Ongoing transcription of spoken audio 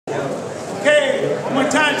Okay, I'm going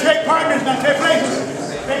to try and trade partners now. Trade places.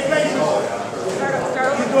 Trade places.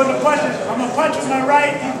 He's doing the punches. I'm going to punch with my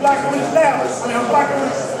right. He's blocking with his left. I mean, I'm blocking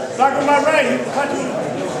with my right. He's punching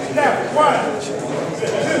with his left. 1, 2,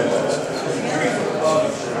 3, 4,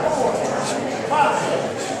 5,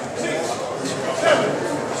 6, 7,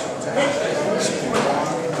 8.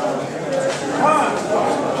 1,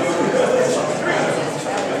 2, 3,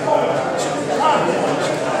 4, 5.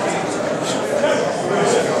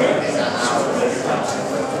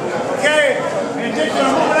 Okay, and just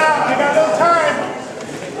I'm moving out. I got a little time.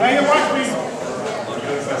 Right here, watch me.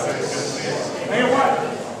 Right here, watch.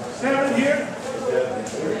 7 here.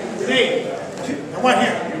 8. Now watch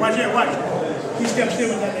here. Watch here. Watch. He steps still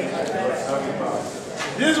with that leg.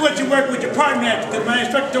 This is what you work with your partner at, because my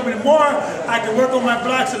instructor told me the more I can work on my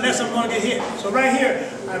blocks, the less I'm going to get hit. So right here,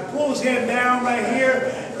 I pull his head down right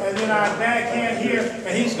here, and then I backhand here,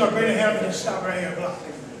 and he's going to bring the head up and just stop right here and block.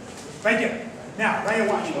 Right there. Now, right here,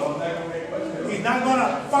 watch. He's not going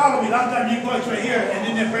to follow me. A lot of times he goes right here, and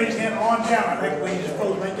then they bring his hand on down, like when he just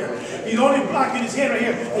froze right there. He's only blocking his head right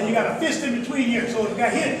here, and you got a fist in between here. So if he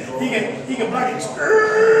got hit, he can block it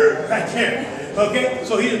right there. Okay?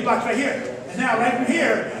 So he just blocks right here. And now, right from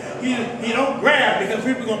here, he don't grab because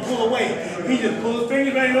people are going to pull away. He just pulls his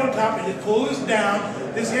fingers right on top and just pulls this down.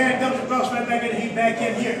 This hand comes across right back in, and he's back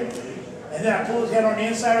in here. And then I pull his head on the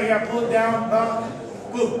inside right here. I pull it down,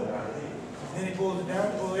 boom. Then he pulls it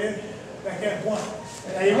down, pull it in, back at 1.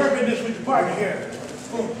 Now you're working this with your partner here.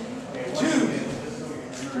 Boom. 2,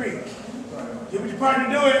 3. Get with your partner,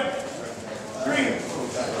 do it. 3.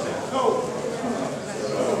 Go.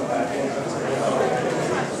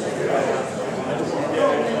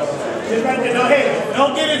 Just right there. No, hey,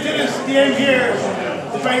 don't get into this game here.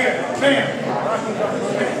 It's right here. Bam.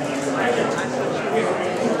 Right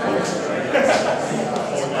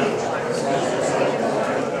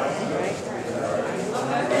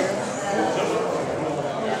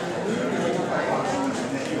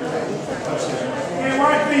okay,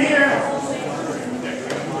 watch me here.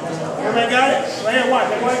 Everybody got it? Right here, watch.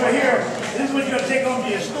 Right here. This is what you're going to take home to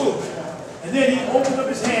your school. And then he opens up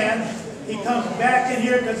his hand. He comes back in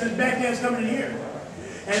here because his backhand's coming in here.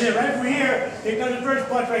 And then right from here, here comes the first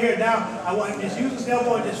punch right here. Now, I want him to just use his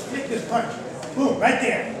elbow and just flick this punch. Boom, right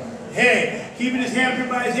there. Hey, keeping his hand up here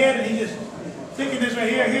by his head, and he's just flicking this right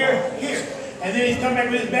here, here. And then he's coming back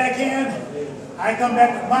with his backhand. I come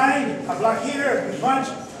back with mine. I block here, we punch.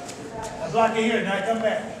 I block it here, now I come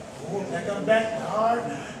back. Boom, I come back hard.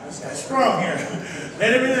 He's strong here.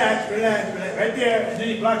 Let him relax, right there. And then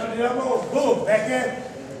he blocks with his elbow. Boom, backhand.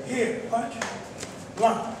 Here, punch,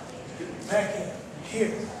 block, back in,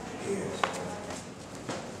 here.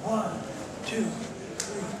 1, 2, 3,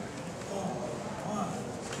 4, 1,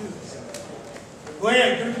 2. Go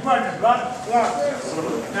ahead, give me your partner, block.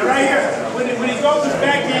 Now right here, when he goes his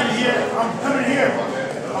backhand here, I'm coming here.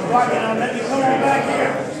 I'm blocking, I'm letting you come on back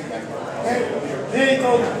here. Okay? Then he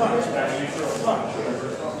goes his punch. Block.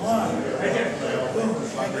 1, right there. Boom,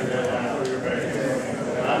 right there.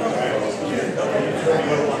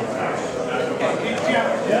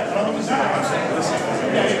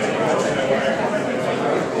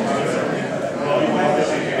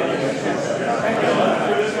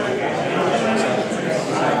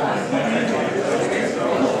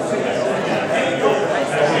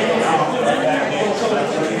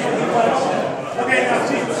 Okay, now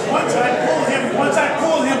see, once I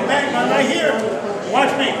pull him back, now right here,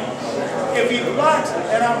 watch me. If he blocks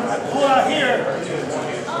and I pull out here,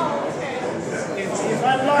 if I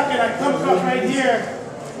block it, I come across right here,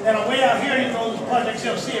 and on the way out here, he throws his punch. Actually,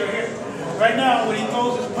 I'll see it right here. Right now, when he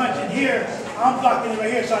throws his punch in here, I'm blocking it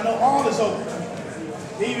right here, so I know all is open.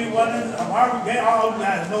 Even running, all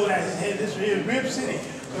guys know that this is Rib City.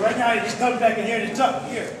 So right now, he just comes back in here and it's up.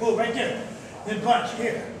 Here, pull right there. Then punch,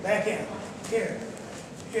 here, back in. Here,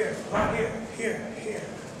 right here.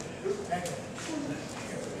 Back in.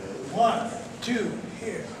 Here. 1, 2,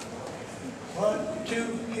 here. 1,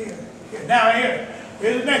 2, here. Now here.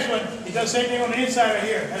 Here's the next one. He does the same thing on the inside right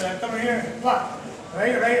here. As I come over here, block. Right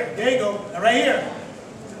here. There you go. Now right here.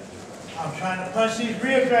 I'm trying to punch these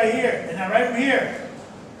ribs right here. And now right from here.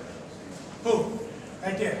 Boom.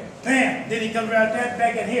 Right there. Bam. Then he comes around that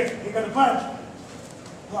back in here. Here comes the punch.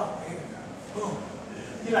 Block. Here. Boom.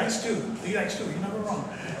 He likes two. He's never wrong.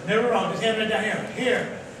 Never wrong. Just have it down here.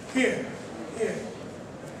 Here.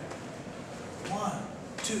 1,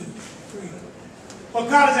 2, 3. What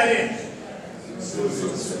color is that in?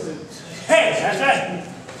 Hey, that's right.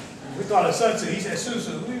 We call it sunsuit. He said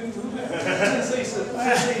susu. Who's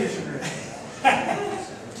that?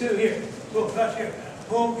 2 here. Boom, touch here.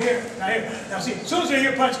 Boom, here, now here. Now see, as soon as I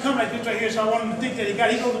hear a punch come like this right here, so I want him to think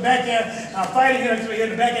that he goes the backhand, and I'll fight it here until I hear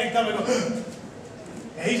the backhand come and go,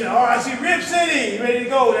 and he said, oh, I see Rib City, ready to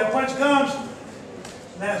go. That punch comes,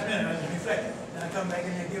 last minute, I just reflect it. Then I come back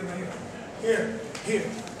in there and give it right here. Here, here,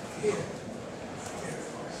 here.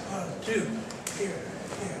 1, 2, here,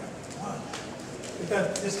 here, 1.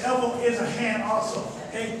 Because this elbow is a hand also,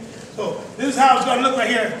 okay? So this is how it's going to look right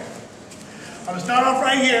here. I'm going to start off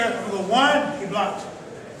right here. I'm going to go 1, he blocks.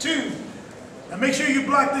 2. Now make sure you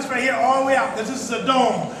block this right here all the way out, because this is a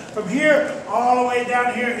dome. From here all the way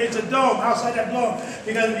down here, it's a dome outside that dome.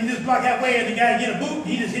 Because if you just block halfway and the guy get a boot,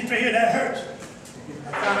 he just hits right here, that hurts.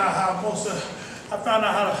 I found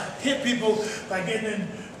out how to hit people by getting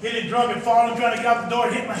drunk and falling, trying to get out the door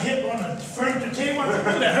and hit my hip on the furniture table.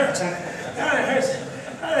 That hurts. That hurts.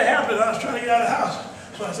 How did it happen? I was trying to get out of the house.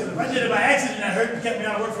 So I said, if I did it by accident, that hurt and kept me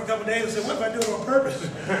out of work for a couple of days. I said, what if I do it on purpose?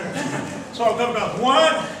 So I'll come about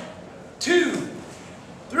 1, 2,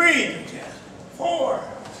 3, 4,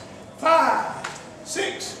 5,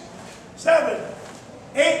 6, 7,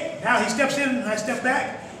 8. Now he steps in and I step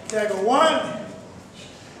back. Then I go 1,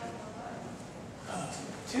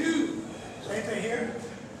 2, same thing here.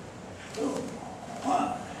 2,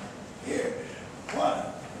 1, here, 1.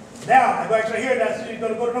 Now, I go right here, that's you're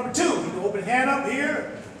going to go to number 2. You can open hand up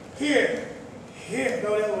here, here, here.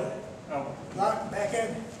 Go the other way. Block,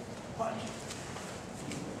 backhand, punch.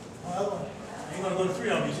 Other one. You're going to go to 3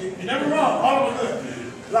 on me, see? You're never wrong. All of them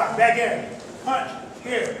good. Block, backhand, punch,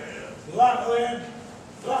 here. Block, other hand,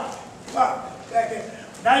 block, block, backhand.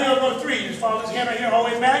 Now you're going to go to 3. You just follow this hand right here all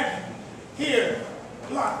the way back. Here,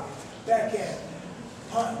 block, backhand,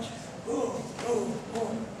 punch, boom, boom,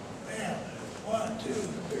 boom, bam. 1, 2,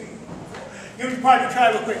 3, 4. Give me your partner,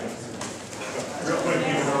 try real quick. Real quick, you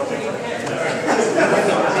can all take it.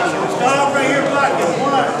 Start off right here, blocking.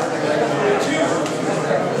 1, 2,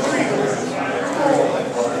 3,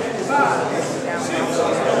 4, 5, 6,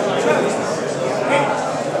 7,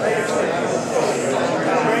 8.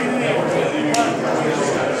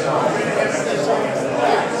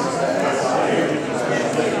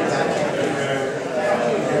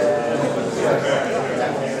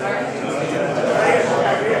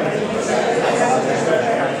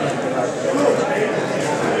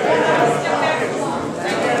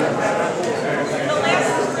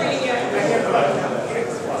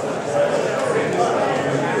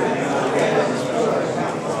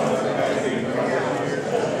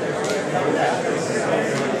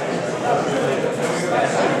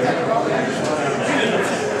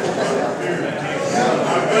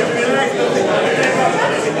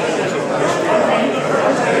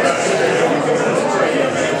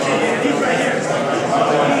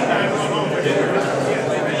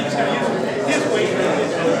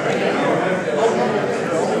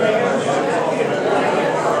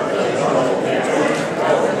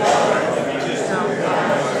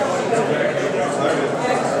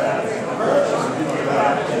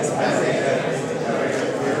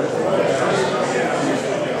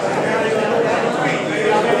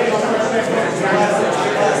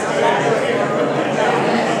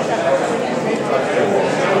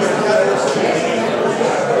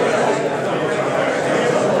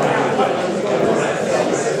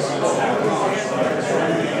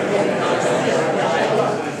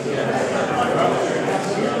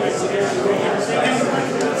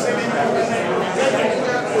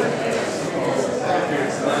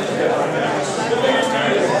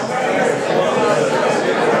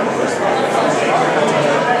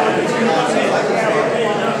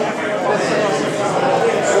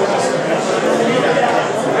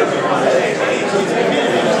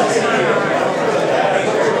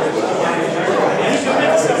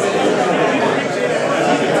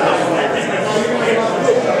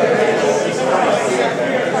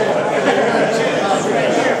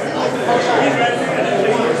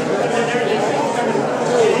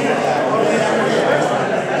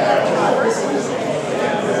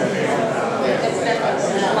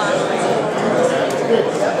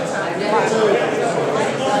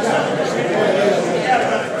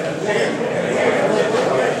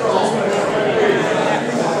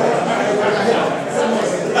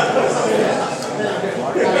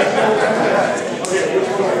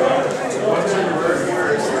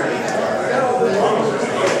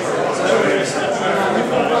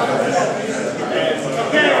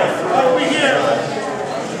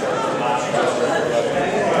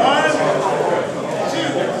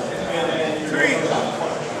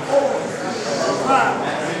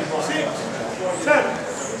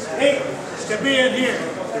 to be in here.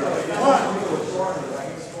 One.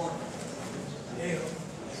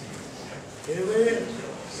 Here it is.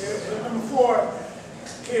 Here's number 4.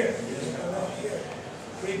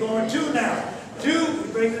 We're going 2 now. 2,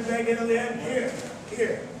 we bring it back into there.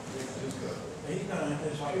 Here. He's not in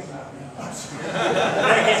this street now.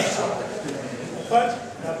 Punch.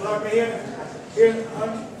 Now block right here. Here,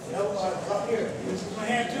 punch. Block here. This is my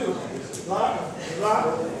hand too. Block,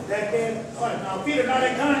 backhand, punch. Now feet are not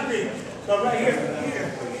in concrete. So right here.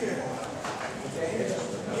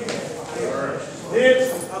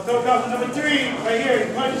 This, I'll throw off number 3, right here.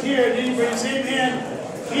 He punches here, and then you bring the same hand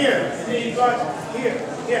here, and then he blocks here.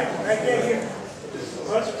 Yeah, right there, here.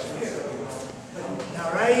 Punch here. Now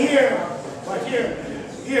right here, watch here.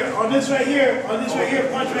 Here, on this right here, punch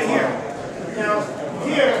right here. Now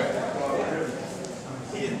here,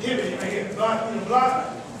 he's pivoting right here. Block,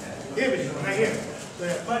 pivoting right here. So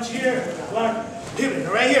that punch here, block, pivoting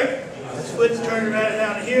right here. This foot's turning right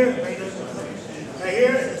down to here. Right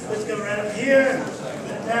here, this foot's coming right up here.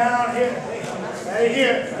 Down here. Right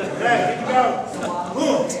here. Right, here you go.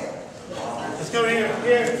 Boom. Let's go here.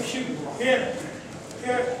 Here, shoot. Here.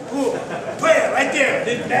 Boom. Bam, right there.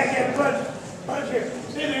 Then backhand punch. Punch here.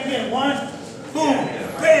 Stay there again. 1. Boom.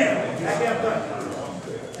 Bam. Backhand punch.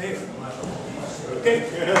 Here. Okay.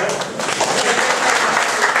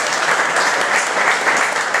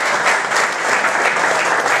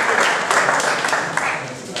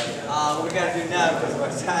 What we got to do now, because of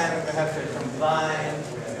our time, we're going to have to combine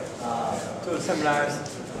 2 seminars,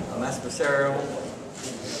 Master Cero,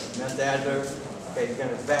 Master Adler. Okay, you're going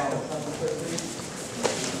to back up.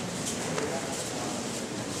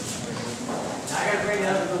 Now I got to bring the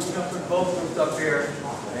other groups, put both groups up here,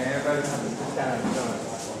 and everybody's going to sit down and